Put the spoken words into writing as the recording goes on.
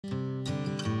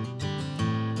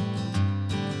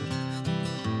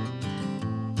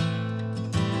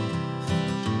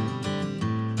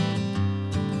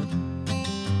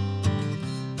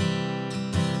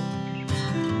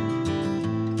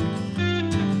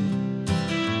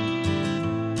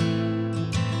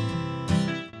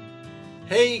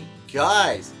Hey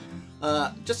guys,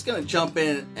 just gonna jump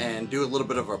in and do a little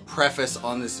bit of a preface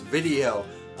on this video.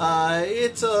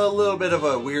 It's a little bit of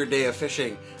a weird day of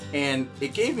fishing, and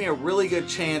it gave me a really good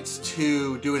chance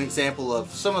to do an example of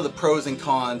some of the pros and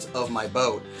cons of my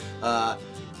boat.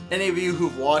 Any of you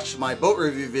who've watched my boat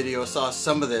review video saw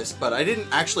some of this, but I didn't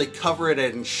actually cover it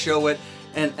and show it,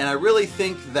 and I really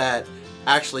think that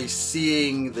actually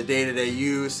seeing the day-to-day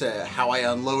use, how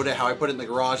I unload it, how I put it in the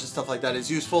garage and stuff like that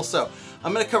is useful. So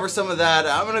I'm going to cover some of that.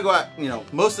 I'm going to go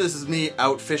out, most of this is me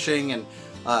out fishing and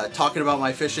talking about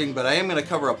my fishing, but I am going to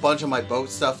cover a bunch of my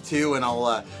boat stuff too, and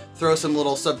I'll throw some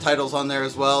little subtitles on there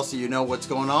as well so you know what's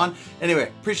going on.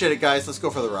 Anyway, appreciate it guys, let's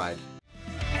go for the ride.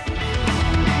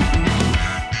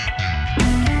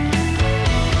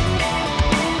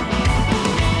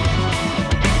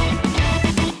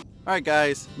 Alright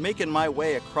guys, making my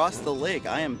way across the lake.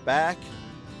 I am back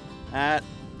at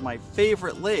my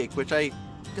favorite lake, which I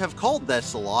have called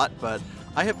this a lot, but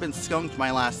I have been skunked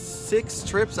my last 6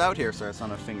 trips out here. Sorry, it's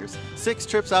on my fingers. 6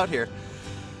 trips out here.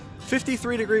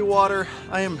 53-degree water.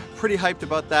 I am pretty hyped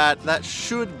about that. That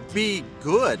should be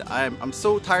good. I'm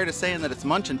so tired of saying that it's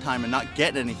munching time and not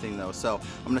getting anything though. So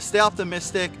I'm gonna stay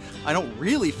optimistic. I don't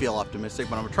really feel optimistic,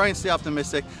 but I'm gonna try and stay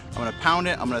optimistic. I'm gonna pound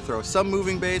it. I'm gonna throw some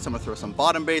moving baits. I'm gonna throw some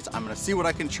bottom baits. I'm gonna see what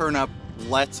I can churn up.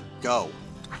 Let's go.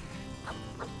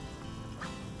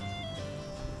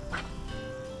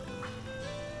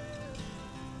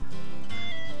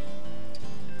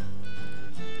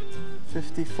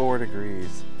 "54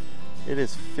 degrees. It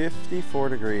is 54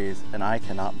 degrees and I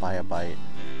cannot buy a bite.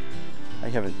 I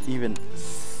haven't even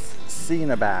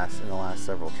seen a bass in the last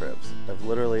several trips. I've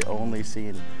literally only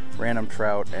seen random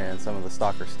trout and some of the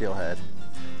stalker steelhead,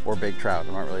 or big trout.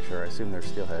 I'm not really sure. I assume they're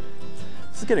steelhead.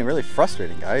 This is getting really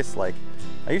frustrating, guys. Like,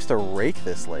 I used to rake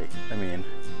this lake. I mean,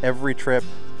 every trip,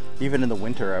 even in the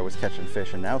winter, I was catching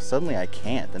fish, and now suddenly I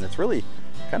can't. And it's really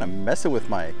kind of messing with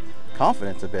my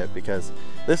confidence a bit, because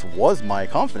this was my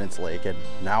confidence lake and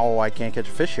now I can't catch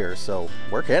a fish here. So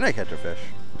where can I catch a fish?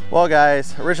 Well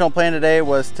guys, original plan today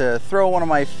was to throw one of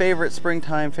my favorite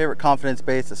springtime confidence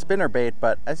baits, a spinnerbait,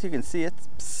 but as you can see, it's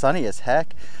sunny as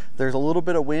heck. There's a little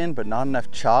bit of wind but not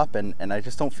enough chop, and I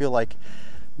just don't feel like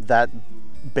that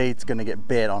bait's gonna get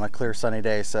bit on a clear sunny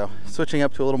day. So switching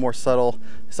up to a little more subtle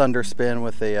sunder spin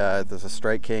with there's a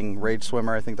Strike King Rage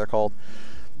Swimmer, I think they're called.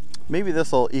 Maybe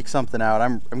this will eke something out.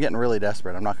 I'm getting really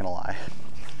desperate, I'm not gonna lie.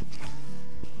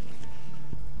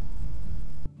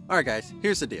 Alright guys,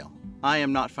 here's the deal. I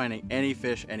am not finding any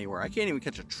fish anywhere. I can't even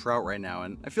catch a trout right now,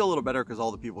 and I feel a little better because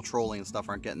all the people trolling and stuff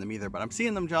aren't getting them either, but I'm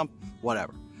seeing them jump,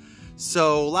 whatever.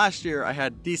 So last year I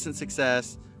had decent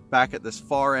success back at this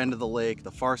far end of the lake,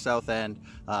 the far south end.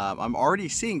 I'm already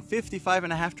seeing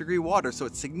 55.5-degree water, so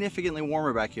it's significantly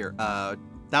warmer back here.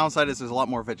 Downside is there's a lot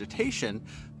more vegetation,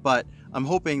 but I'm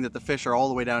hoping that the fish are all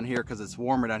the way down here because it's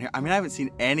warmer down here. I mean, I haven't seen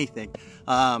anything.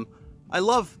 I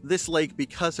love this lake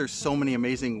because there's so many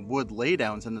amazing wood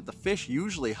laydowns, and that the fish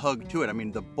usually hug to it. I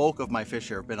mean, the bulk of my fish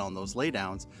here have been on those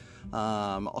laydowns.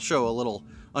 I'll show a little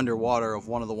underwater of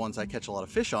one of the ones I catch a lot of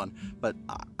fish on, but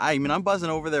I mean, I'm buzzing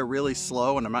over there really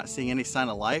slow and I'm not seeing any sign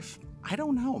of life. I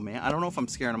don't know, man. I don't know if I'm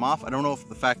scaring them off. I don't know if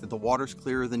the fact that the water's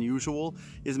clearer than usual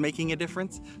is making a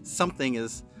difference. Something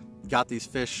has got these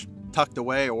fish tucked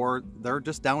away, or they're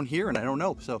just down here and I don't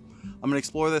know. So I'm gonna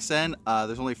explore this end.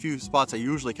 There's only a few spots I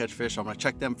usually catch fish, so I'm gonna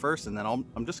check them first, and then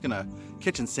I'm just gonna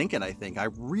catch and sink it, I think. I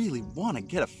really wanna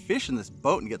get a fish in this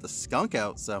boat and get the skunk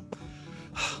out, so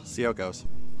see how it goes.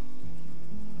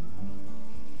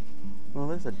 Well,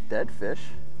 there's a dead fish.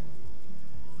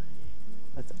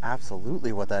 That's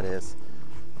absolutely what that is.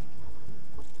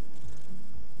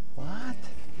 What?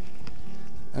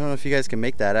 I don't know if you guys can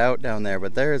make that out down there,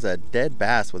 but there is a dead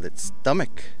bass with its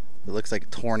stomach. It looks like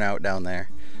torn out down there.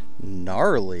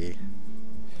 Gnarly.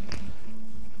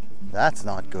 That's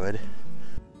not good.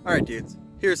 Alright dudes,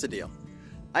 here's the deal.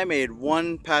 I made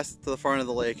one pass to the far end of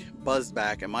the lake, buzzed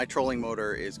back, and my trolling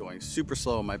motor is going super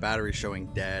slow. My battery's showing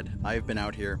dead. I've been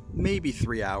out here maybe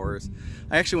 3 hours.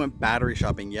 I actually went battery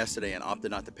shopping yesterday and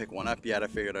opted not to pick one up yet. I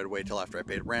figured I'd wait till after I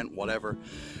paid rent, whatever.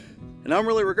 And I'm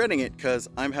really regretting it because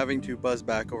I'm having to buzz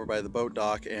back over by the boat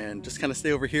dock and just kind of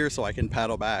stay over here so I can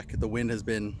paddle back. The wind has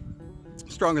been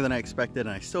stronger than I expected and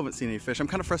I still haven't seen any fish. I'm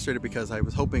kind of frustrated because I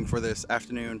was hoping for this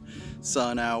afternoon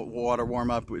sun out, water warm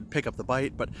up, would pick up the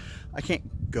bite, but I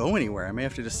can't go anywhere. I may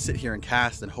have to just sit here and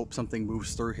cast and hope something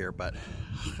moves through here, but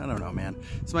I don't know, man.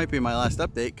 This might be my last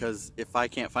update because if I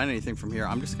can't find anything from here,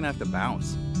 I'm just gonna have to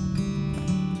bounce.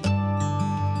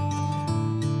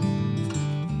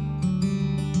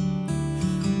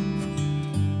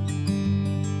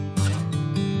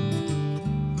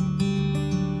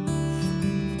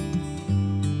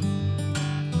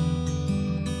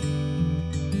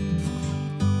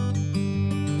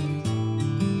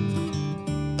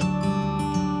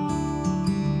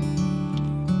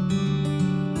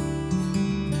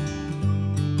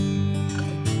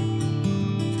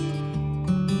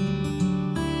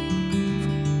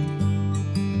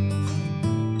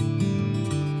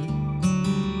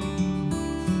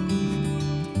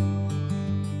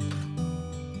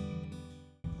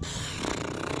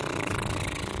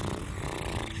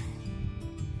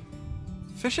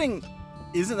 fishing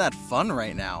isn't that fun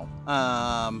right now.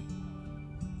 I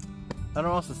don't know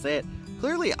how else to say it.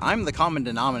 Clearly, I'm the common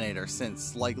denominator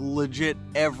since, like, legit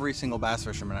every single bass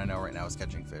fisherman I know right now is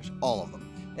catching fish. All of them.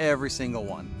 Every single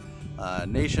one.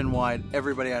 Nationwide,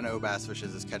 everybody I know who bass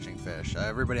fishes is catching fish.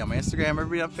 Everybody on my Instagram,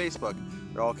 everybody on Facebook,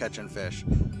 they're all catching fish.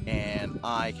 And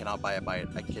I cannot buy a bite.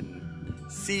 I can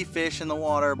see fish in the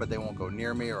water, but they won't go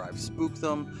near me, or I've spooked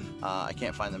them. I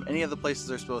can't find them any of the places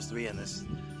they're supposed to be, and this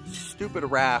stupid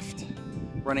raft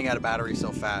running out of battery so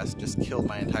fast just killed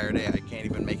my entire day. I can't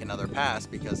even make another pass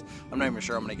because I'm not even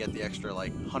sure I'm going to get the extra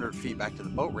like 100 feet back to the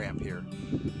boat ramp here.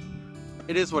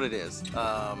 It is what it is.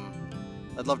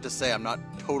 I'd love to say I'm not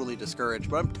totally discouraged,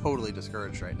 but I'm totally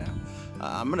discouraged right now.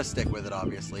 I'm going to stick with it,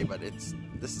 obviously, but this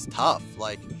is tough.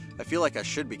 Like, I feel like I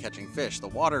should be catching fish. The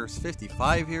water's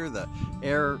 55 here. The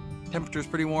air temperature's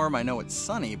pretty warm. I know it's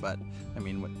sunny, but I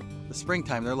mean, with the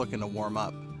springtime, they're looking to warm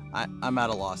up. I'm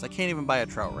at a loss. I can't even buy a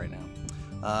trout right now.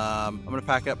 I'm going to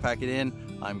pack up, pack it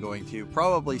in. I'm going to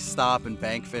probably stop and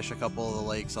bank fish a couple of the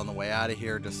lakes on the way out of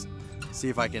here, just see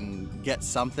if I can get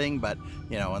something. But,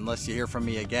 you know, unless you hear from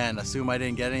me again, assume I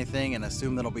didn't get anything and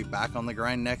assume that I'll be back on the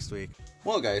grind next week.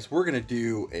 Well, guys, we're going to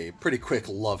do a pretty quick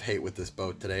love-hate with this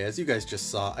boat today. As you guys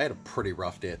just saw, I had a pretty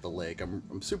rough day at the lake.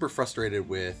 I'm super frustrated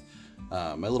with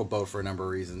my little boat for a number of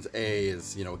reasons. A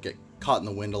is, you know, get caught in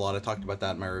the wind a lot. I talked about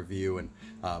that in my review, and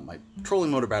my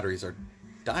trolling motor batteries are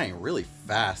dying really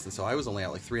fast, and so I was only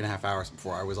at like 3.5 hours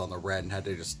before I was on the red and had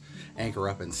to just anchor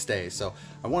up and stay. So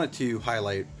I wanted to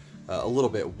highlight a little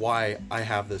bit why I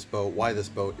have this boat, why this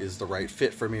boat is the right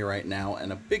fit for me right now,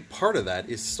 and a big part of that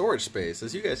is storage space.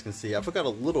 As you guys can see, I've got a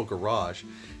little garage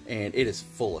and it is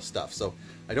full of stuff, so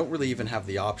I don't really even have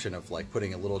the option of like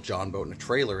putting a little John boat and a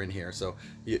trailer in here. So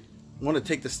you want to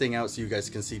take this thing out so you guys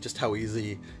can see just how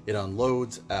easy it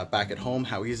unloads back at home,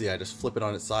 how easy I just flip it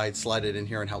on its side, slide it in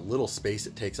here, and how little space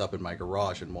it takes up in my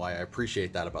garage, and why I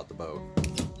appreciate that about the boat.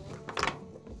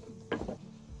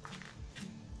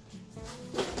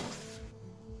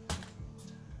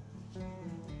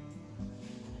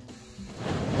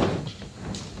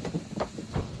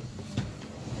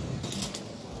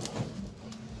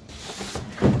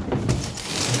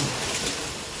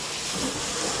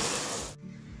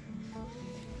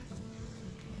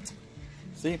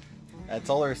 See, that's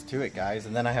all there is to it, guys.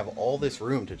 And then I have all this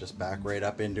room to just back right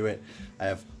up into it. I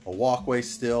have a walkway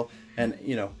still, and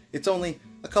you know, it's only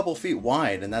a couple feet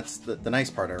wide, and that's the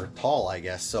nice part, or tall, I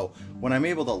guess. So when I'm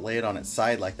able to lay it on its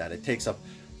side like that, it takes up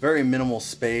very minimal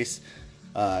space.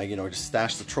 You know, just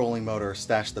stash the trolling motor,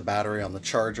 stash the battery on the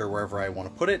charger wherever I want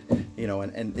to put it, you know,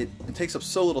 and it takes up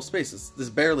so little space. This is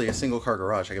barely a single car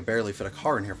garage. I could barely fit a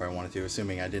car in here if I wanted to,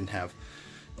 assuming I didn't have,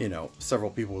 you know,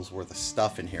 several people's worth of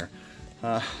stuff in here.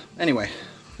 Anyway,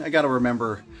 I got to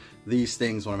remember these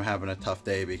things when I'm having a tough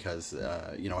day, because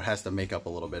you know, it has to make up a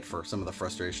little bit for some of the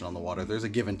frustration on the water. There's a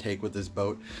give and take with this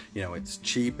boat. You know, it's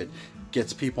cheap, it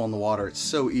gets people on the water, it's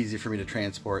so easy for me to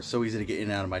transport, so easy to get in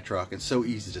and out of my truck, and so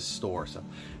easy to store. So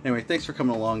anyway, thanks for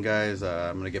coming along, guys.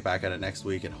 I'm gonna get back at it next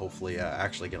week and hopefully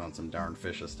actually get on some darn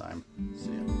fish this time. See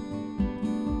ya.